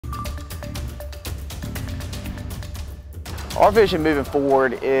Our vision moving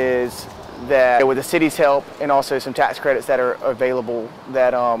forward is that with the city's help and also some tax credits that are available,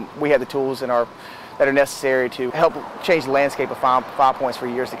 that we have the tools that are necessary to help change the landscape of Five Points for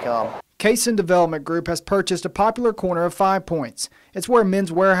years to come. Cason Development Group has purchased a popular corner of 5 Points. It's where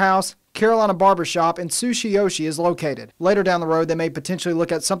Men's Warehouse, Carolina Barber Shop, and Sushi Yoshi is located. Later down the road, they may potentially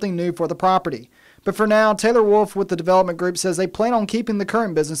look at something new for the property. But for now, Taylor Wolf with the development group says they plan on keeping the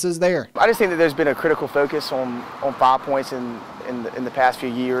current businesses there. I just think that there's been a critical focus on 5 Points in the past few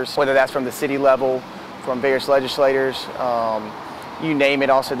years, whether that's from the city level, from various legislators, you name it,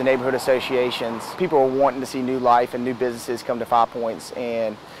 also the neighborhood associations. People are wanting to see new life and new businesses come to 5 Points,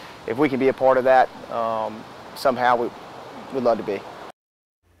 and if we can be a part of that, somehow we'd love to be.